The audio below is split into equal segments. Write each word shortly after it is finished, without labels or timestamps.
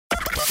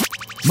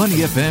Money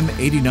FM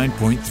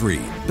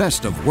 89.3,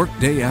 best of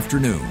workday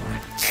afternoon.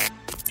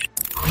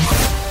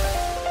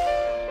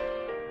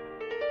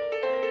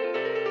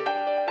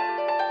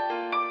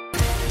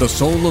 The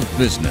Soul of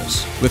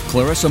Business with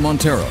Clarissa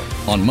Montero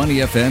on Money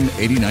FM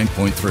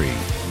 89.3.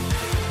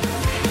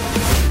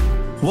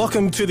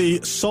 Welcome to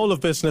the Soul of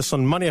Business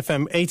on Money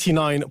FM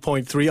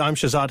 89.3. I'm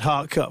Shazad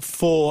Haq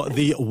for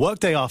the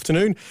Workday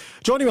Afternoon.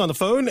 Joining me on the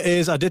phone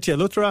is Aditya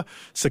Luthra,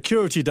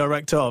 Security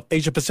Director of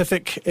Asia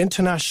Pacific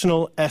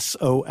International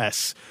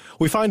SOS.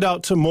 We find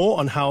out more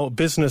on how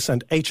business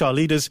and HR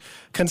leaders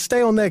can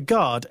stay on their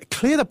guard,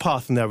 clear the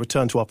path in their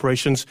return to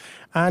operations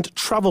and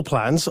travel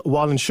plans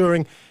while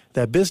ensuring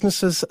their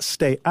businesses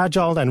stay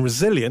agile and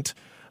resilient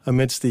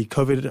amidst the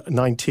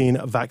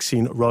COVID-19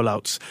 vaccine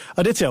rollouts.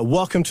 Aditya,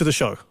 welcome to the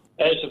show.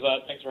 Hey,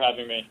 Shazad. Thanks for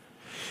having me.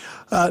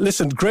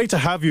 Listen, great to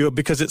have you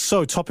because it's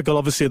so topical,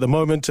 obviously, at the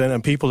moment,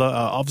 and people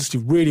are obviously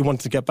really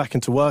wanting to get back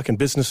into work, and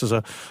businesses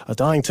are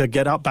dying to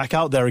get back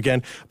out there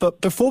again.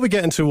 But before we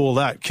get into all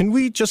that, can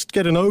we just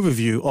get an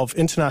overview of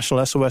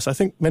International SOS? I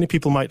think many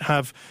people might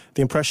have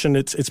the impression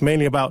it's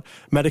mainly about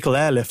medical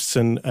airlifts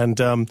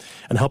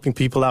and helping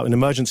people out in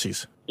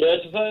emergencies. Yeah,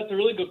 Shazad, it's a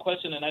really good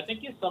question, and I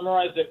think you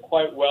summarized it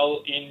quite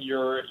well in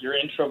your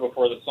intro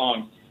before the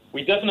song.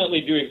 We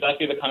definitely do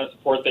exactly the kind of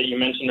support that you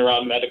mentioned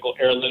around medical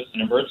airlifts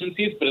and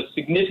emergencies, but a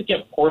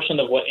significant portion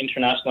of what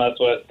International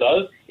SOS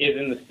does is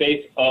in the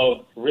space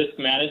of risk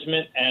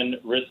management and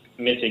risk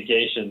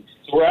mitigation.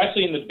 So we're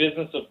actually in the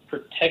business of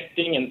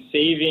protecting and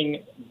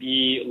saving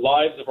the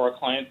lives of our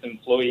clients'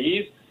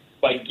 employees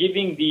by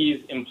giving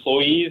these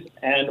employees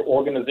and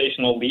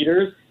organizational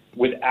leaders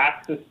with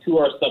access to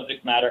our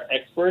subject matter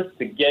experts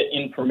to get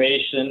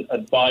information,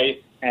 advice,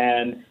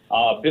 and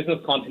business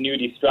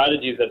continuity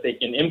strategies that they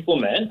can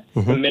implement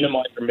to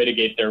minimize or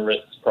mitigate their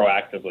risks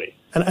proactively.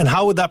 And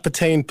how would that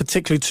pertain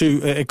particularly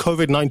to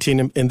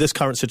COVID-19 in this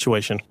current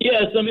situation?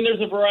 Yes, I mean, there's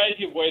a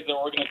variety of ways that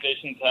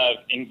organizations have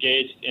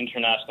engaged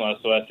International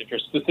SOS. If you're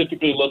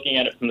specifically looking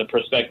at it from the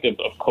perspective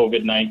of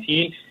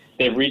COVID-19,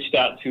 they've reached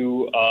out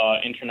to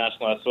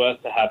International SOS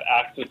to have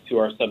access to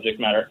our subject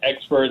matter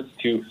experts,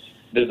 to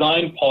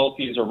design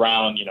policies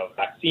around,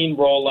 vaccine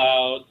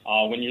rollout.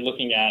 When you're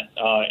looking at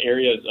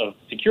areas of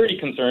security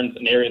concerns,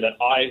 an area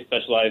that I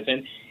specialize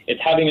in,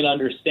 it's having an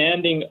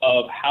understanding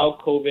of how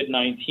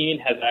COVID-19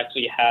 has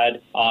actually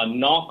had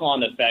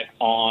knock-on effects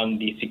on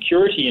the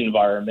security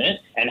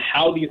environment and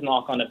how these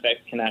knock-on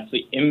effects can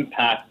actually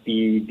impact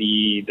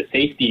the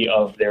safety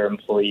of their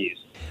employees.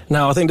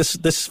 Now, I think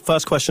this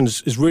first question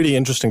is really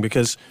interesting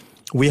because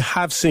we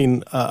have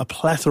seen a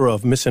plethora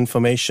of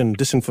misinformation,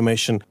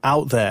 disinformation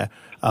out there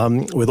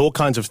with all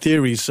kinds of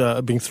theories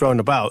being thrown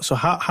about. So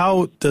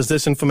how does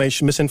this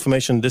misinformation,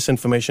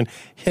 disinformation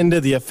hinder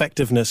the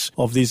effectiveness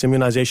of these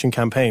immunization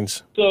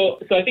campaigns? So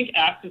I think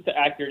access to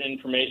accurate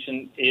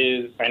information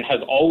is and has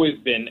always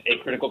been a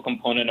critical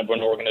component of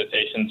an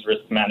organization's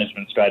risk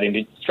management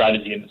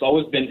strategy, and it's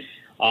always been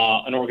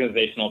an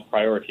organizational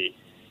priority.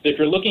 So if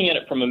you're looking at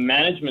it from a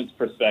management's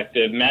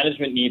perspective,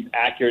 management needs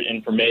accurate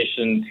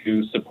information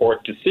to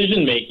support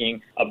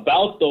decision-making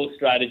about those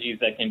strategies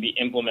that can be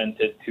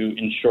implemented to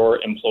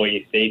ensure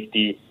employee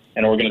safety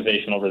and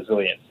organizational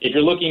resilience. If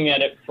you're looking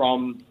at it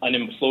from an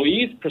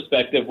employee's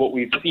perspective, what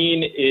we've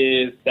seen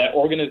is that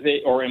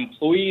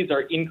employees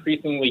are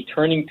increasingly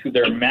turning to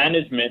their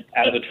management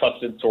as a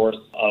trusted source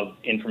of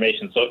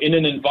information. So in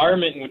an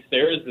environment in which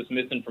there is this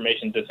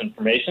misinformation,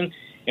 disinformation,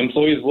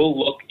 employees will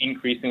look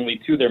increasingly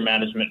to their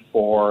management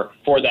for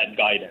that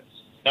guidance.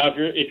 Now,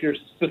 if you're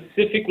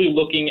specifically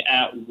looking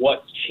at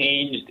what's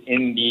changed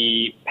in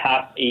the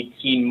past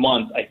 18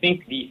 months, I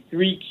think the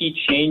three key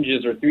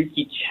changes or three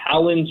key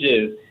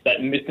challenges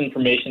that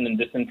misinformation and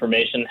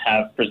disinformation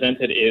have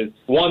presented is,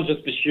 one,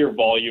 just the sheer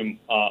volume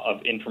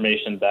of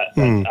information that's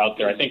out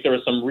there. I think there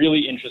are some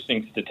really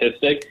interesting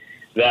statistics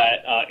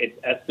that it's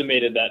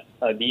estimated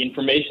that the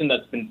information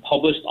that's been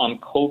published on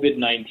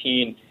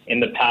COVID-19 in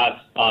the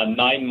past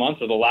 9 months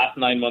or the last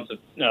 9 months of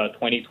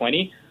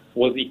 2020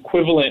 was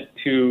equivalent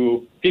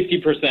to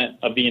 50%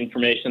 of the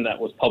information that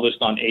was published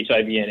on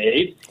HIV and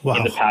AIDS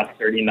in the past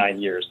 39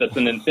 years. That's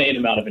an insane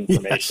amount of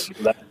information. Yes.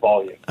 So that's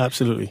volume.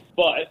 Absolutely.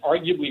 But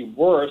arguably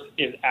worse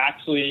is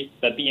actually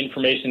that the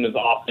information is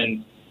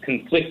often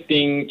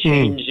conflicting,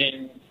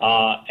 changing,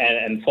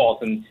 and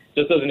false. And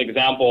just as an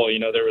example,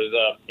 there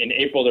was in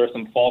April, there were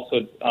some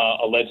falsehoods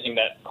alleging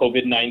that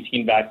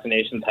COVID-19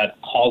 vaccinations had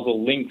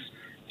causal links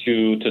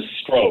to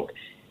stroke.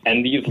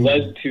 And these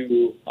led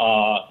to,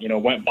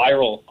 went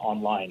viral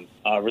online,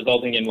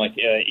 resulting in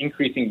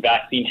increasing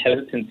vaccine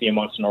hesitancy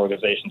amongst an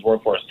organization's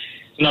workforce.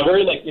 So now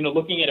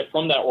looking at it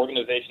from that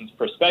organization's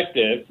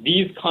perspective,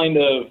 these kind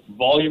of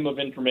volume of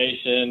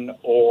information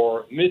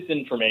or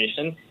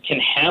misinformation can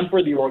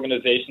hamper the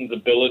organization's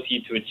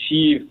ability to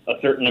achieve a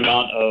certain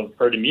amount of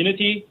herd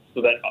immunity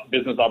so that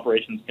business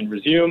operations can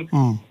resume.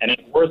 And in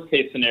a worst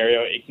case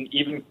scenario, it can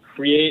even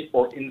create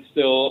or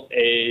instill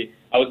a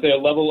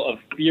level of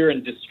fear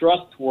and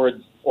distrust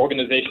towards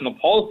organizational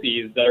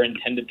policies that are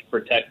intended to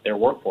protect their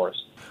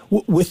workforce.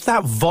 With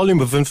that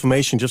volume of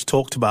information just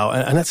talked about,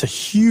 and that's a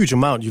huge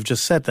amount you've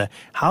just said there,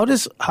 how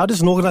does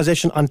an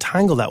organization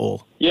untangle that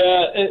all?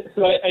 Yeah,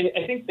 so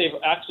I think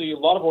a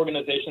lot of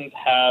organizations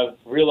have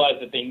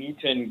realized that they need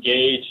to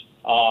engage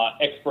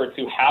experts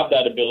who have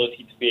that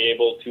ability to be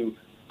able to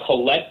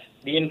collect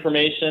the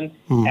information,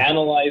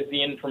 analyze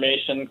the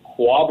information,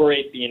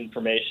 corroborate the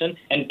information,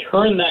 and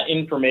turn that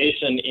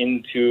information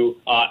into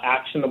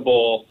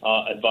actionable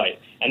advice.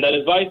 And that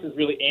advice is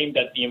really aimed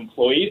at the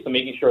employees, so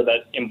making sure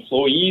that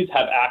employees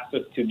have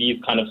access to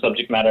these kind of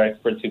subject matter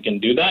experts who can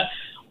do that,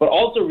 but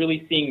also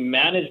really seeing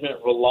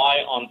management rely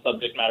on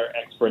subject matter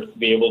experts to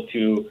be able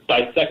to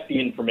dissect the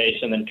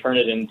information and turn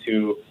it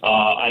into,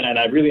 and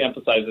I really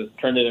emphasize this,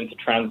 turn it into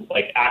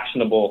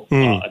actionable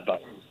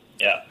advice.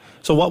 Yeah.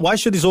 So why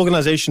should these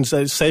organizations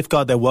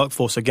safeguard their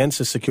workforce against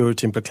the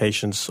security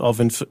implications of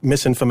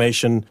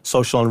misinformation,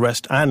 social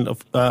unrest, and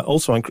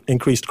also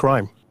increased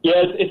crime? Yeah,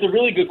 it's a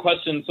really good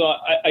question. So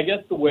I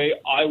guess the way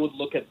I would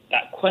look at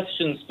that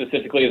question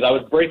specifically is I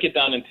would break it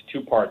down into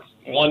two parts.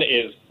 One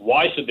is,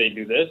 why should they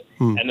do this?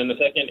 And then the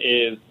second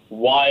is,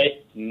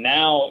 why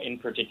now in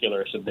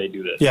particular should they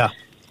do this? Yeah.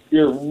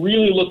 You're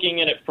really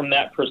looking at it from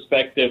that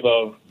perspective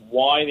of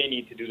why they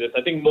need to do this.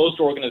 I think most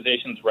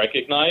organizations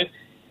recognize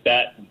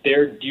that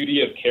their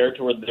duty of care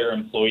toward their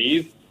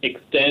employees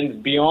extends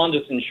beyond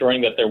just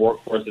ensuring that their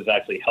workforce is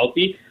actually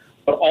healthy,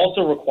 but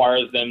also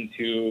requires them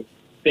to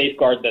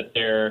safeguard that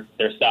their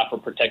staff are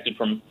protected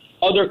from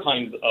other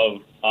kinds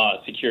of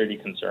security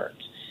concerns.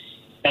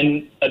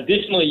 And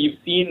additionally, you've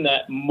seen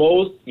that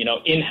most,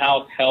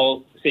 in-house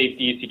health,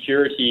 safety,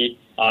 security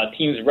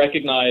teams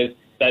recognize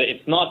that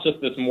it's not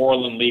just this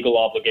moral and legal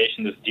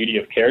obligation, this duty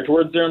of care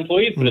towards their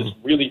employees, but it's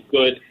really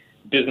good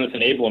business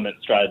enablement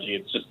strategy.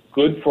 It's just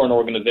good for an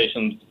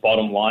organization's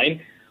bottom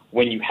line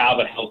when you have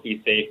a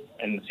healthy, safe,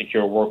 and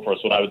secure workforce.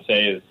 What I would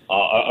say is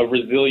a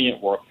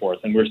resilient workforce.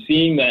 And we're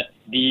seeing that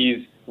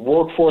these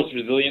workforce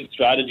resilience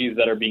strategies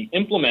that are being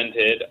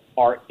implemented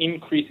are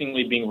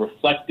increasingly being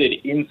reflected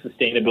in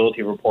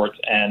sustainability reports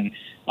and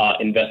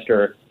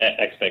investor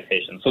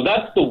expectations. So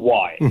that's the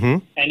why.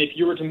 And if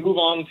you were to move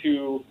on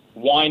to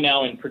why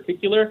now in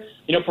particular,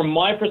 from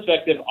my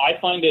perspective, I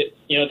find it,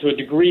 to a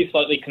degree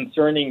slightly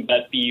concerning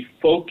that the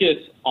focus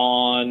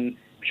on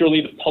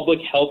purely the public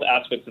health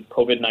aspects of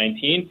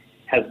COVID-19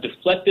 has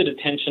deflected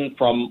attention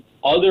from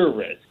other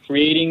risks,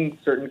 creating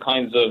certain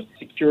kinds of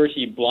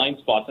security blind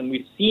spots. And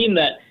we've seen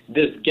that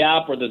this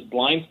gap or this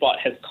blind spot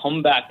has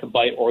come back to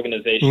bite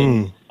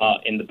organizations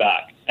in the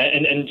back.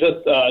 And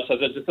just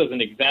as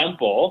an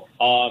example,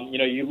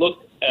 you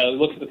look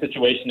at the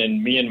situation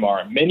in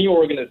Myanmar. Many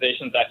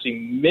organizations actually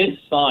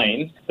missed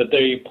signs that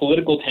the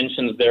political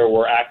tensions there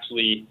were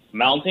actually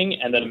mounting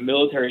and that a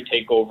military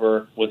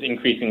takeover was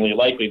increasingly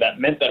likely. That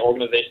meant that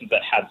organizations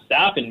that had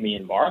staff in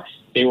Myanmar,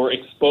 they were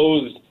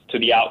exposed to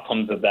the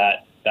outcomes of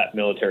that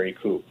military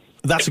coup.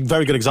 That's a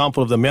very good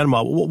example of the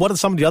Myanmar. What are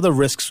some of the other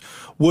risks?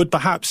 Would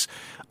perhaps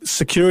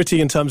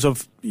security in terms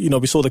of,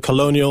 we saw the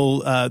Colonial,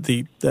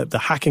 the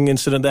hacking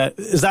incident there.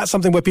 Is that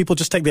something where people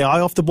just take their eye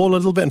off the ball a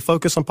little bit and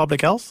focus on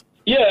public health?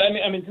 Yeah,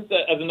 I mean, just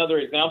as another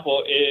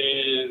example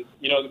is,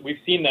 we've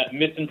seen that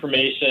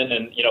misinformation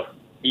and,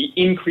 the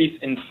increase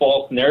in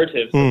false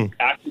narratives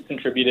actually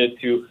contributed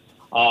to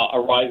a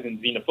rise in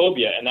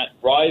xenophobia. And that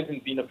rise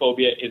in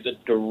xenophobia is a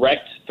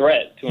direct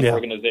threat to an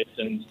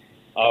organization's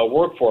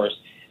workforce.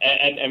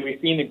 And we've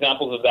seen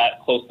examples of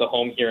that close to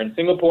home here in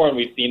Singapore, and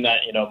we've seen that,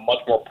 much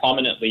more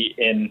prominently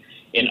in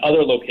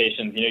other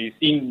locations. You've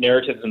seen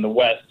narratives in the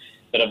West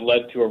that have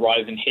led to a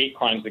rise in hate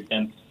crimes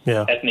against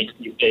ethnic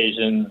East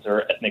Asians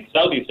or ethnic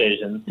Southeast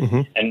Asians.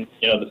 And,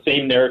 the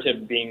same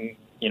narrative being,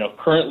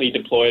 currently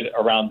deployed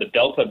around the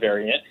Delta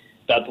variant,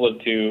 that's led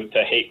to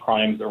hate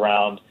crimes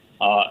around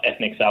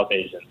ethnic South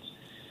Asians.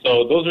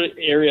 So those are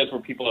areas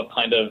where people have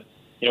kind of,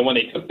 when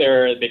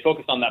they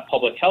focused on that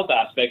public health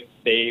aspect,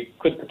 they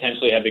could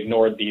potentially have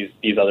ignored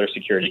these other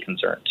security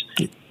concerns.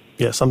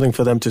 Yeah, something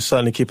for them to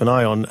certainly keep an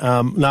eye on.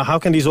 Now, how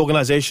can these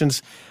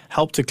organizations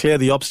help to clear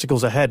the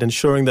obstacles ahead,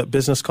 ensuring that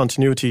business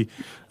continuity,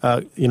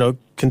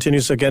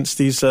 continues against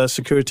these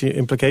security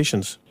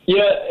implications?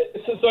 Yeah,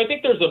 so I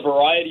think there's a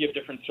variety of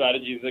different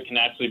strategies that can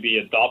actually be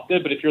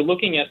adopted. But if you're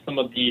looking at some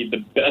of the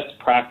best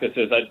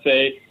practices, I'd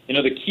say,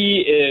 the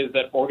key is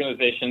that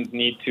organizations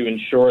need to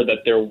ensure that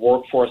their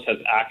workforce has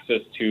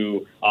access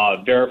to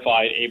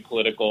verified,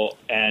 apolitical,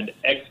 and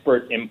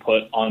expert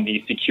input on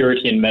the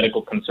security and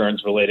medical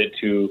concerns related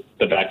to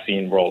the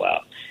vaccine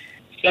rollout.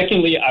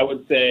 Secondly, I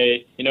would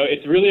say,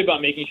 it's really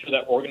about making sure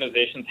that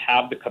organizations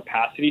have the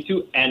capacity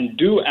to and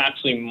do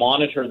actually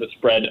monitor the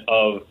spread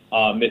of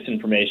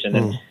misinformation.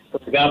 And for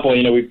example,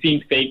 we've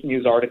seen fake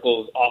news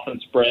articles often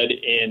spread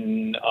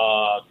in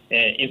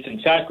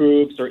instant chat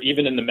groups or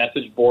even in the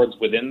message boards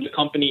within the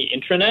company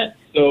intranet.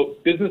 So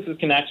businesses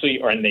can actually,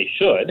 and they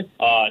should,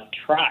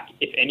 track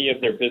if any of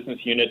their business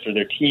units or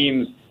their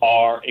teams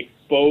are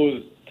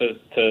exposed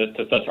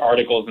to such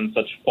articles and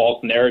such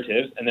false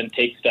narratives, and then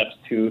take steps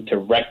to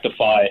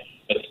rectify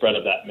the spread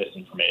of that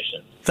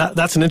misinformation.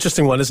 That's an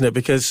interesting one, isn't it?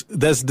 Because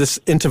there's this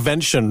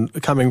intervention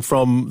coming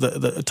from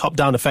the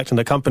top-down effect in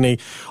the company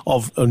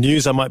of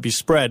news that might be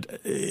spread.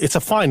 It's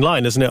a fine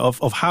line, isn't it,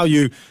 of how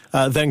you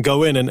then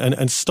go in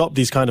and stop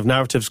these kind of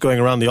narratives going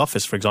around the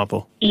office, for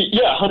example?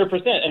 Yeah,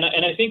 100%.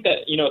 And I think that,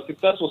 a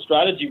successful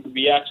strategy would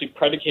be actually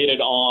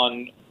predicated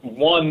on,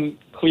 one,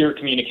 clear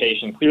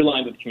communication, clear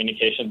lines of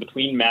communication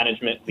between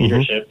management,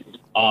 leadership,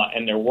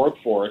 and their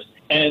workforce.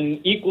 And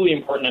equally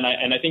important,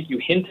 and I think you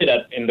hinted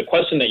at in the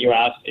question that you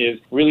asked, is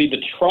really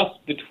the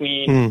trust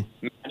between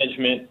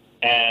management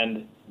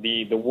and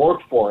the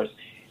workforce.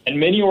 And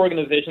many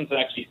organizations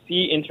actually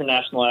see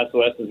International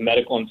SOS as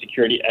medical and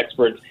security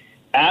experts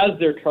as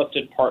their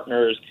trusted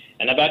partners,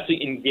 and have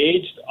actually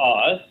engaged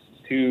us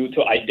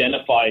to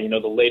identify,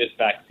 the latest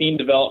vaccine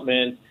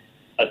developments,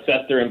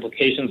 assess their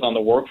implications on the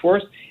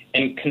workforce,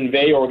 and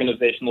convey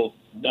organizational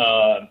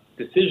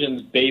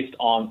decisions based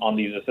on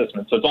these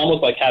assessments. So it's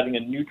almost like having a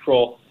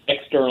neutral,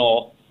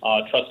 external,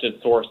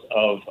 trusted source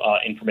of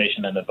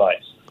information and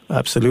advice.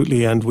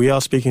 Absolutely. And we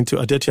are speaking to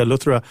Aditya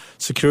Luthra,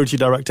 Security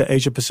Director,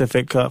 Asia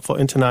Pacific for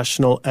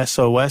International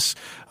SOS,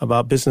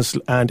 about business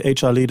and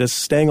HR leaders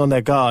staying on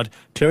their guard,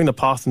 clearing the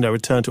path in their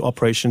return to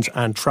operations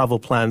and travel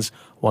plans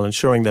while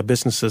ensuring their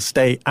businesses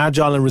stay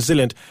agile and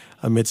resilient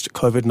amidst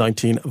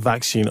COVID-19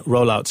 vaccine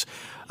rollouts.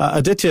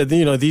 Aditya,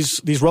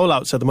 these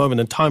rollouts at the moment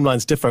and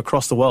timelines differ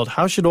across the world.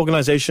 How should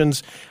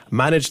organizations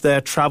manage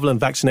their travel and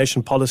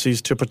vaccination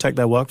policies to protect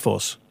their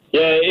workforce?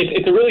 Yeah,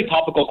 it's a really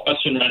topical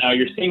question right now.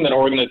 You're seeing that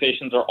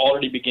organizations are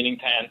already beginning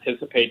to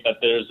anticipate that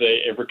there's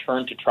a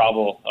return to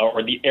travel,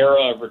 or the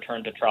era of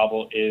return to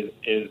travel is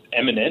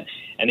imminent,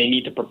 and they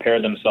need to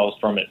prepare themselves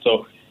from it.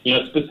 So,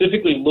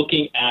 specifically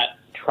looking at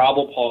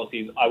travel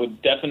policies, I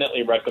would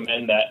definitely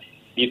recommend that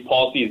these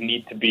policies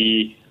need to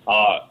be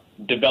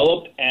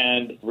developed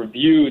and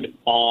reviewed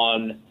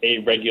on a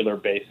regular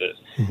basis.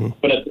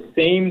 But at the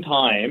same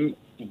time,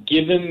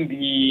 given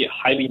the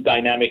highly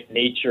dynamic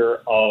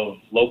nature of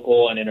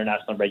local and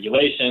international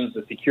regulations,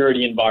 the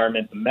security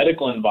environment, the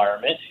medical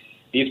environment,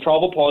 these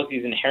travel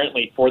policies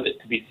inherently, for it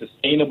to be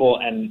sustainable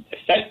and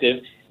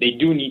effective, they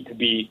do need to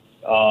be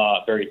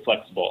very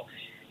flexible.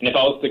 And if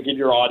I was to give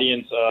your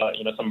audience,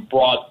 some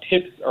broad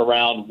tips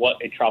around what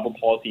a travel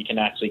policy can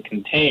actually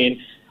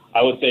contain,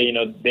 I would say,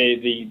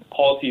 the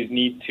policies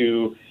need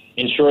to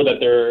ensure that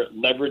they're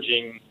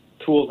leveraging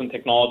tools and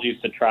technologies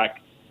to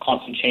track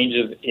constant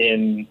changes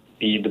in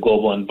the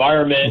global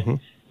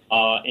environment,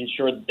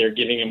 ensure that they're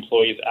giving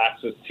employees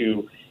access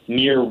to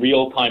near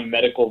real-time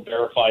medical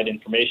verified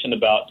information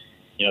about,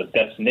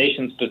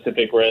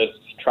 destination-specific risks,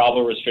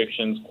 travel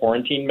restrictions,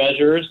 quarantine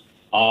measures.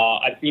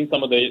 I've seen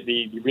some of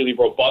the really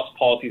robust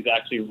policies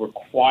actually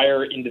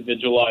require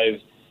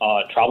individualized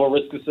travel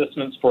risk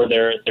assessments for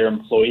their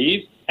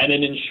employees, and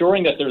then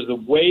ensuring that there's a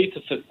way to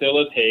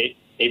facilitate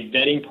a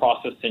vetting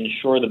process to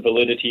ensure the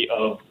validity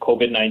of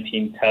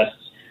COVID-19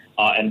 tests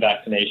and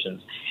vaccinations.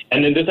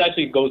 And then this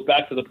actually goes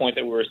back to the point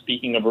that we were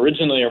speaking of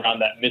originally around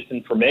that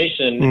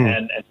misinformation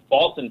and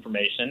false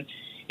information,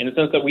 in the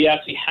sense that we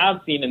actually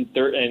have seen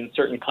in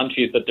certain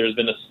countries that there's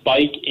been a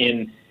spike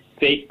in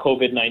fake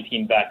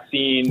COVID-19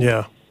 vaccines,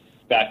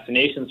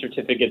 vaccination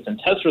certificates, and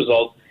test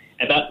results.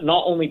 And that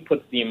not only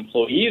puts the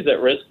employees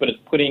at risk, but it's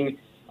putting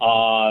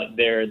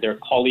their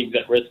colleagues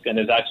at risk, and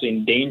is actually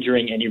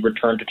endangering any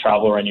return to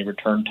travel or any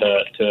return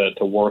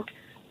to work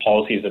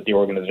policies that the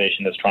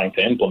organization is trying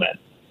to implement.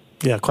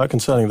 Yeah, quite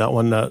concerning, that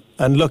one.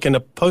 And look, in a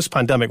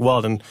post-pandemic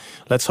world, and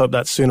let's hope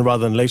that sooner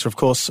rather than later, of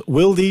course,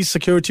 will these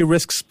security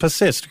risks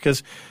persist?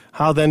 Because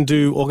how then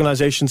do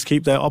organizations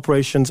keep their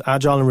operations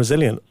agile and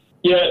resilient?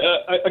 Yeah,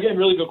 again,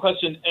 really good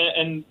question.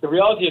 And the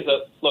reality is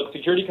that, look,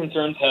 security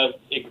concerns have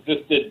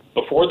existed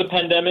before the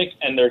pandemic,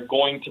 and they're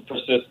going to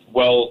persist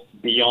well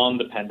beyond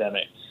the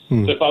pandemic.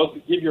 So if I was to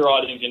give your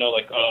audience,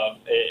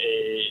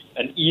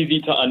 an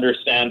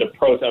easy-to-understand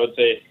approach, I would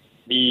say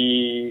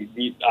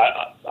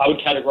I would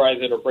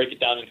categorize it or break it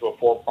down into a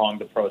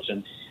four-pronged approach.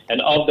 And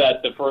of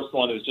that, the first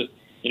one is just,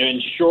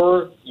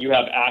 ensure you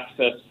have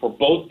access for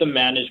both the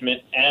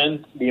management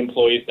and the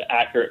employees to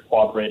accurate,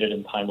 corroborated,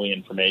 and timely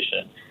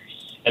information.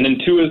 And then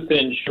two is to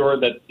ensure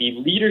that the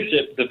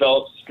leadership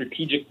develops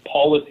strategic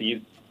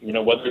policies,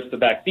 whether it's the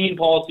vaccine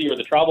policy or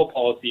the travel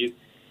policies,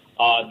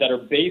 that are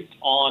based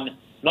on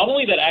not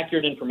only that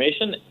accurate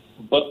information,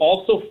 but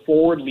also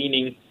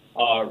forward-leaning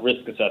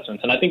risk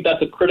assessments. And I think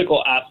that's a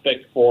critical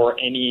aspect for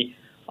any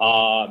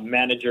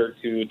manager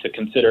to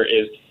consider.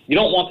 Is you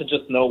don't want to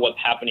just know what's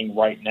happening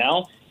right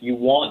now. You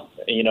want,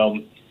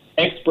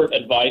 expert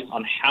advice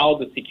on how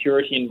the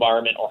security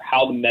environment or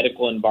how the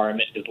medical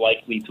environment is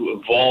likely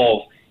to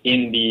evolve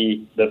in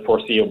the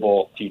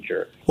foreseeable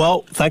future.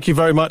 Well, thank you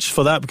very much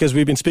for that, because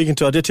we've been speaking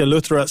to Aditya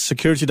Luthra,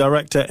 Security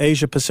Director,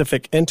 Asia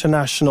Pacific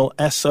International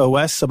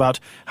SOS,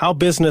 about how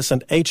business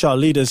and HR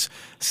leaders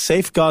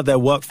safeguard their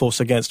workforce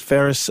against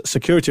various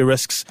security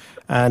risks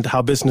and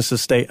how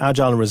businesses stay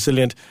agile and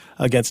resilient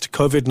against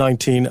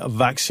COVID-19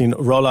 vaccine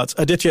rollouts.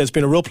 Aditya, it's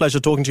been a real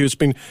pleasure talking to you. It's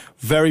been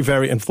very,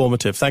 very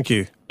informative. Thank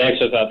you.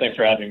 Thanks, Shazad. Thanks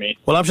for having me.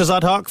 Well, I'm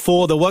Shazad Haq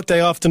for the Workday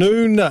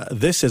Afternoon.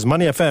 This is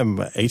Money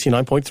FM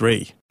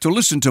 89.3. To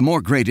listen to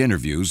more great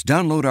interviews,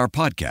 download our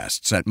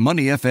podcasts at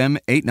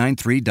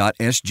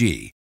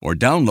moneyfm893.sg or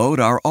download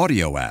our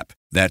audio app.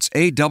 That's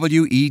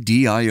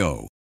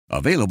AWEDIO.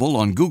 Available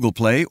on Google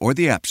Play or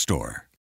the App Store.